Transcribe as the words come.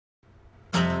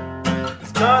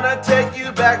gonna take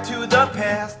you back to the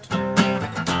past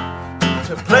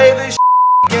to play the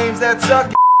games that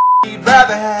suck. He'd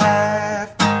rather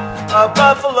have a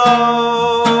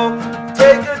buffalo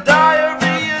take a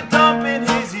diarrhea dump in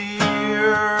his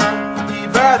ear. He'd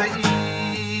rather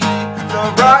eat the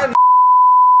rotten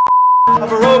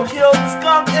of a road-killed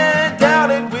skunk and down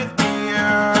it with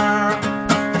beer.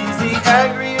 He's the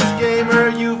angriest gamer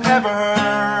you've ever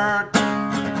heard.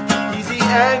 He's the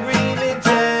angry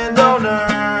Nintendo nerd.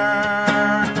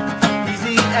 He's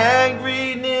the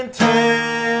angry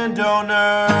Nintendo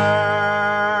nerd.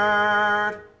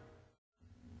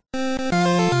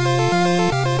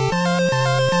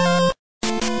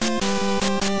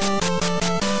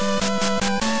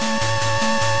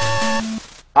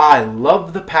 I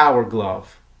love the Power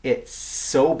Glove. It's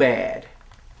so bad.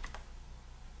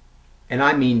 And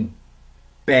I mean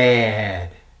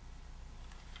bad.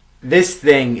 This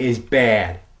thing is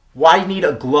bad. Why need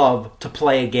a glove to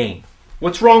play a game?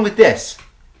 What's wrong with this?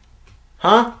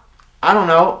 Huh? I don't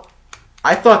know.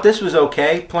 I thought this was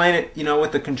okay, playing it,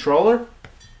 with the controller.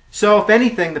 So if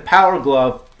anything, the Power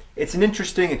Glove, it's an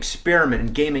interesting experiment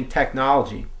in gaming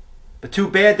technology. But too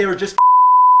bad they were just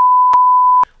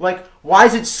like, why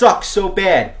does it suck so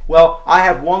bad? Well, I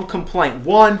have one complaint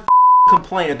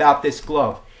about this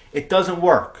glove. It doesn't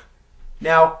work.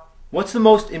 Now, what's the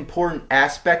most important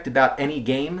aspect about any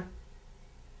game?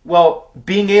 Well,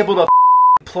 being able to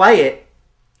play it.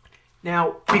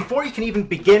 Now, before you can even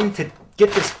begin to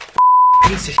get this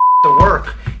piece of to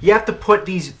work, you have to put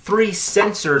these 3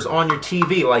 sensors on your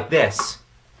TV like this.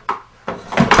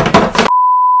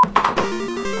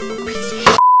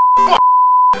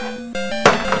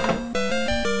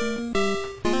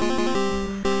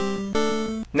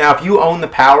 Now, if you own the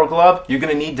Power Glove, you're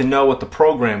going to need to know what the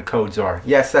program codes are.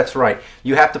 Yes, that's right.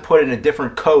 You have to put in a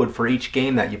different code for each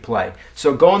game that you play.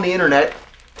 So go on the internet,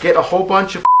 get a whole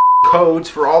bunch of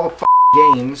codes for all the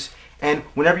games, and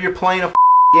whenever you're playing a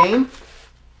game,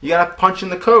 you got to punch in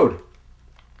the code.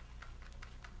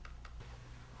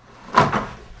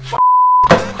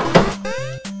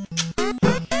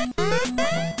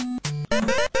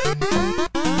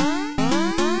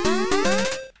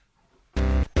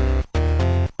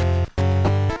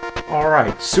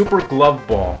 Alright, Super Glove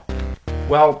Ball.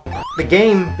 Well, the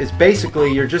game is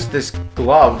basically you're just this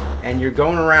glove and you're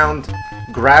going around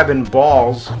grabbing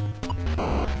balls.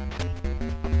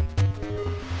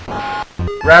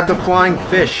 Grab the flying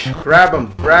fish. Grab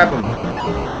them. Grab them.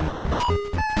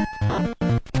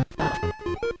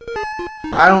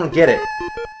 I don't get it.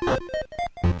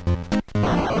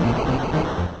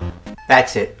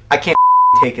 That's it. I can't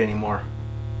take it anymore.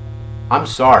 I'm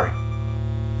sorry.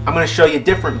 I'm going to show you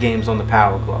different games on the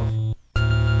Power Glove.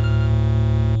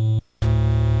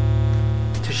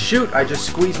 To shoot, I just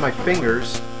squeeze my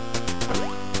fingers.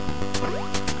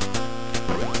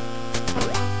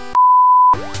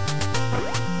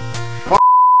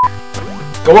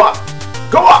 Go up!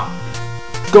 Go up!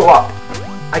 Go up!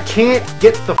 I can't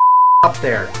get the up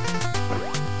there.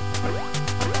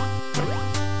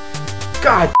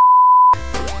 God!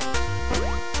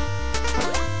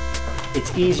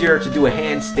 It's easier to do a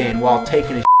handstand while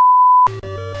taking a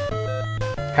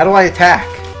How do I attack?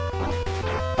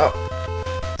 Oh.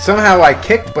 Somehow I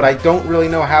kicked, but I don't really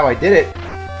know how I did it.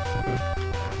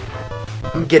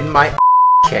 I'm getting my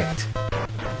kicked.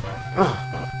 Oh.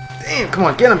 Damn, come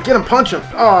on, get him, punch him.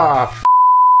 Oh,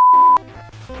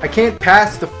 I can't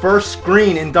pass the first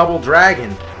screen in Double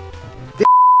Dragon.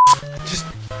 Just,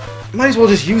 might as well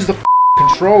just use the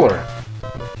controller.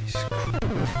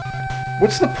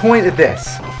 What's the point of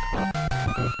this?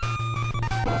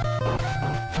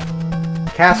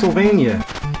 Castlevania.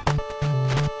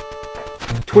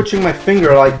 Twitching my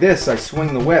finger like this, I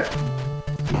swing the whip.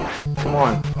 Come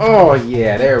on. Oh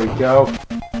yeah, there we go.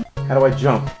 How do I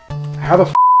jump? How the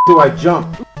do I jump?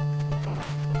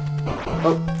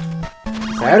 Oh.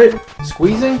 Is that it?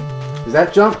 Squeezing? Is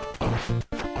that jump?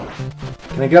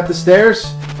 Can I get up the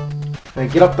stairs? Can I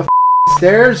get up the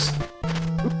stairs?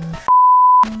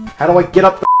 How do I get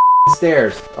up the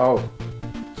stairs? Oh.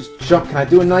 Just jump. Can I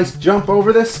do a nice jump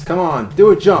over this? Come on.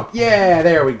 Do a jump. Yeah,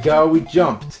 there we go. We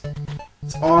jumped.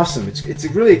 It's awesome. It's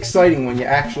really exciting when you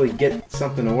actually get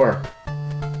something to work.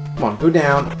 Come on, go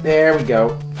down. There we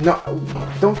go. No,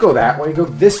 don't go that way. Go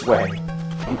this way.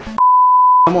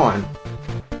 Come on.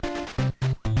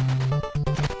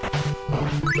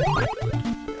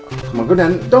 Come on, go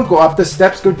down. Don't go up the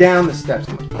steps. Go down the steps.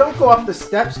 Don't go up the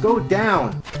steps. Go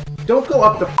down. Don't go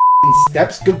up the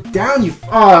steps. Go down, you.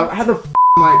 How the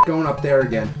am I going up there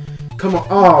again? Come on.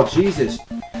 Oh, Jesus.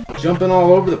 Jumping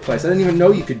all over the place. I didn't even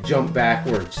know you could jump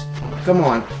backwards. Come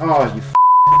on. Oh, you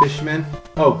Fishman.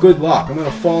 Oh, good luck. I'm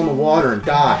gonna fall in the water and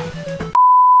die.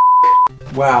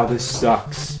 Wow, this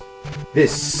sucks.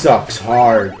 This sucks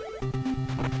hard.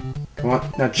 Come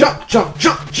on. Now jump, jump,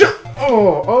 jump, jump!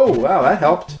 Oh, wow, that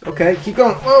helped. Okay, keep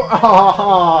going.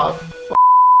 Oh,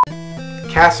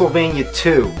 Castlevania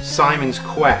 2, Simon's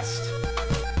Quest.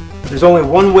 There's only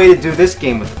one way to do this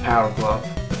game with the Power Glove.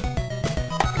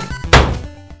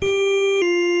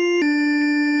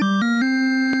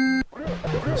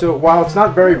 So while it's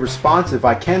not very responsive,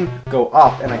 I can go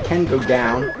up and I can go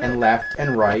down and left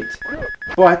and right,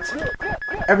 but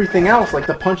everything else, like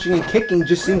the punching and kicking,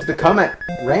 just seems to come at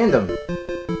random.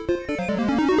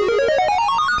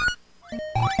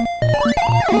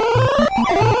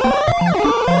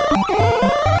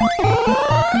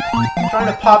 Trying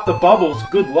to pop the bubbles,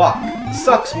 good luck.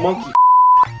 Sucks monkey.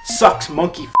 Sucks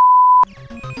monkey.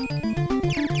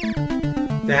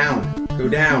 Down. Go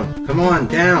down. Come on,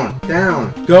 down,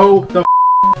 down. Go the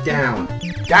down.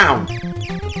 Down.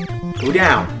 Go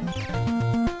down.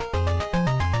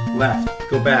 Left.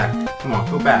 Go back. Come on,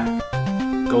 go back.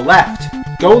 Go left.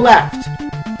 Go left.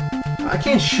 I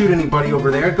can't shoot anybody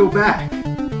over there. Go back.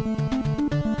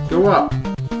 Go up.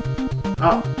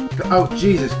 Up. Oh,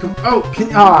 Jesus. Come. Oh, can.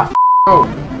 Ah. Oh.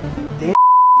 Damn.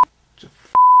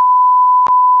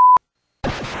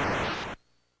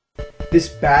 This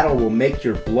battle will make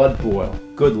your blood boil.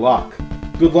 Good luck.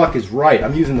 Good luck is right.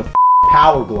 I'm using the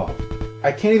Power Glove.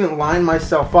 I can't even line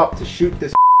myself up to shoot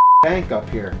this tank up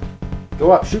here.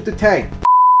 Go up. Shoot the tank.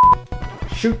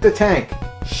 Shoot the tank.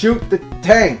 Shoot the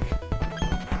tank.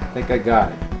 I think I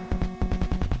got it.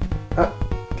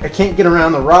 I can't get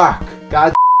around the rock.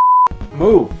 God,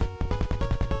 move.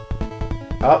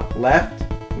 Up, left,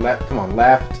 left. Come on,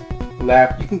 left,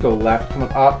 left. You can go left. Come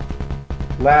on, up,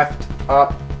 left,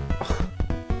 up.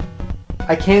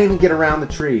 I can't even get around the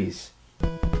trees.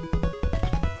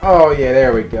 Oh yeah,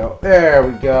 there we go. There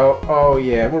we go. Oh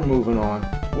yeah, we're moving on.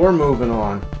 We're moving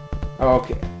on.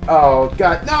 Okay. Oh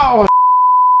God, no!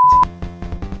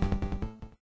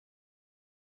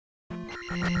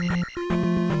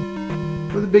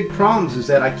 One of the big problems is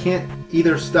that I can't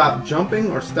either stop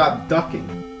jumping or stop ducking.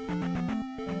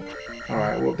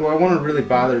 Alright, well, do I want to really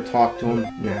bother to talk to him?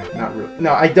 Nah, not really.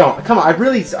 No, I don't. Come on,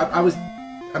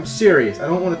 I'm serious. I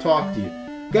don't want to talk to you.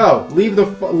 Go! Leave the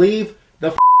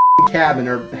cabin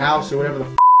or house or whatever the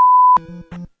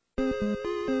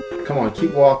Come on,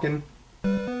 keep walking.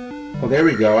 Oh, there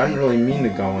we go. I didn't really mean to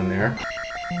go in there.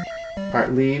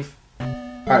 Alright, leave.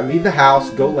 Alright, leave the house.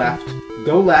 Go left.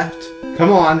 Go left.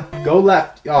 Come on. Go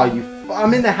left. Oh,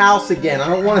 I'm in the house again. I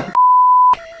don't want to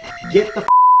get the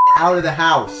out of the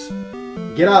house.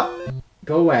 Get up.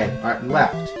 Go away. Alright,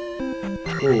 left.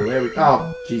 Cool, there we go.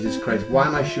 Oh, Jesus Christ. Why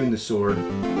am I shooting the sword?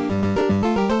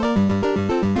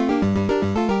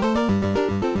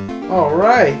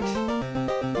 Alright.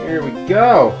 Here we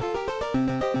go.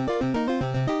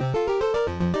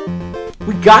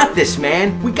 We got this,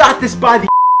 man. We got this by the...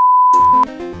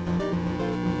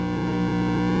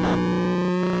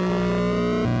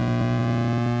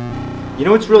 You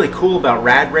know what's really cool about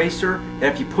Rad Racer?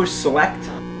 That if you push select,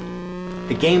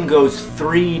 the game goes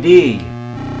 3D.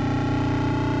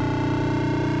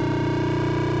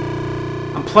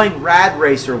 I'm playing Rad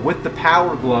Racer with the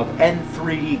Power Glove and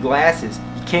 3D glasses.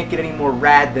 You can't get any more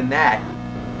rad than that.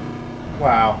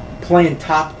 Wow. Playing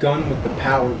Top Gun with the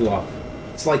Power Glove.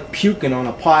 It's like puking on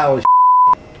a pile of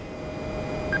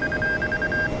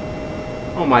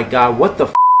Oh my God, what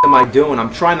the am I doing?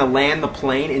 I'm trying to land the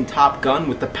plane in Top Gun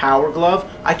with the Power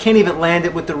Glove. I can't even land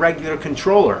it with the regular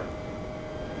controller.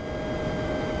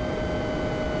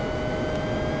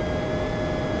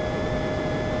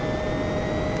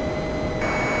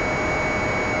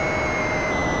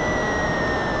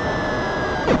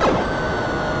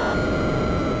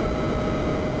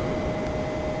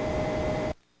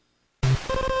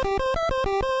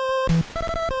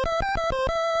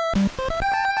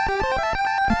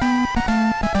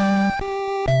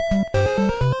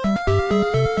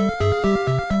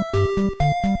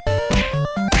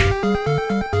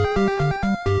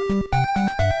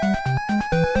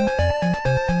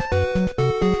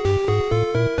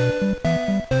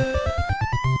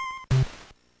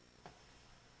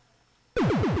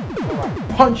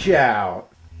 Punch out!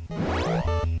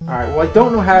 Alright, well I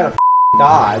don't know how to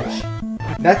dodge.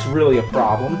 That's really a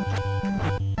problem.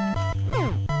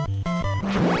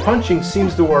 Punching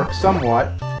seems to work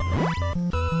somewhat.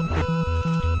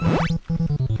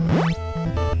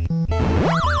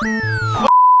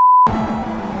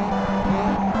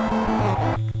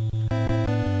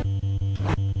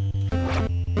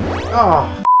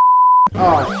 Oh.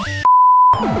 Oh.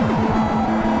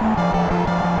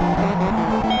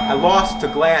 I lost to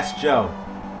Glass Joe.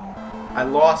 I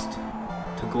lost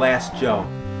to Glass Joe.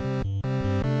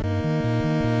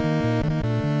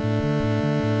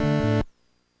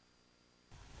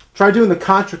 Try doing the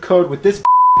Contra code with this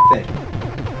thing.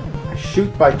 I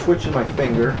shoot by twitching my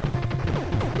finger.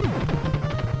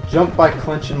 Jump by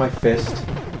clenching my fist.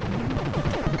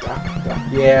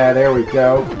 Yeah, there we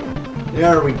go.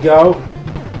 There we go.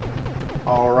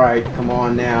 Alright, come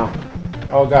on now.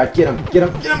 Oh god, get him, get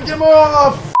him, get him, get him!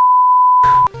 Oh,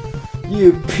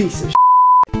 you piece of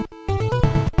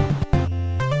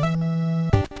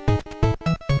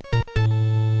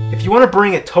If you want to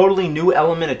bring a totally new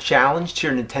element of challenge to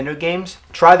your Nintendo games,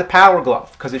 try the Power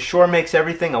Glove, because it sure makes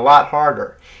everything a lot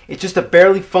harder. It's just a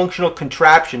barely functional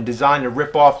contraption designed to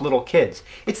rip off little kids.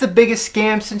 It's the biggest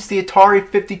scam since the Atari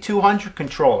 5200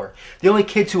 controller. The only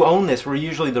kids who owned this were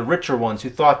usually the richer ones who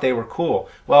thought they were cool.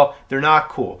 Well, they're not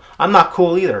cool. I'm not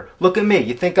cool either. Look at me.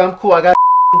 You think I'm cool? I got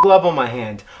a glove on my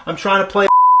hand. I'm trying to play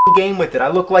a game with it. I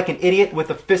look like an idiot with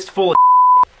a fistful of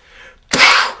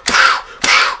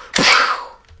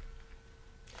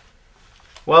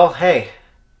Well, hey,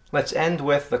 let's end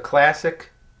with the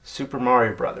classic Super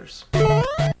Mario Brothers.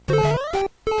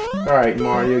 Alright,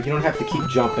 Mario, you don't have to keep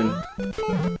jumping.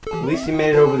 At least you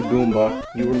made it over the Goomba.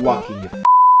 You were lucky, you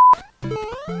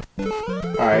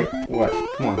Alright, what?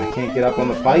 Come on, I can't get up on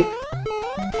the pipe?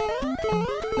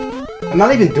 I'm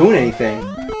not even doing anything.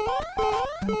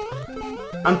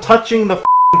 I'm touching the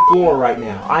floor right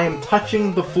now. I am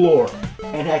touching the floor,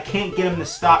 and I can't get him to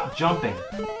stop jumping.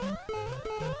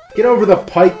 Get over the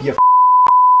pipe, you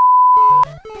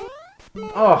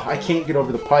Oh, I can't get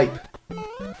over the pipe.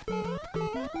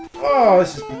 Oh,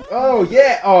 this is... Oh,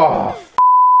 yeah! Oh,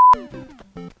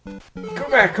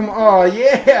 Come back, come on! Oh,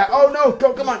 yeah! Oh, no!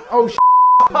 Go, come on! Oh,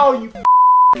 Oh, you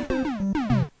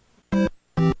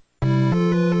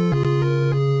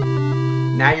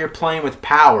Now you're playing with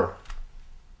power.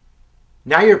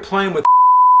 Now you're playing with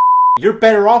You're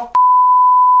better off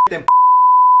than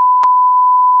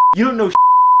You don't know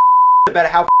about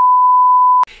how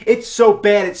it's so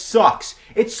bad it sucks.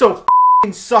 It's so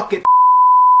suck it.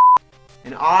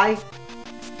 And I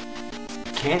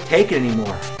can't take it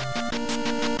anymore.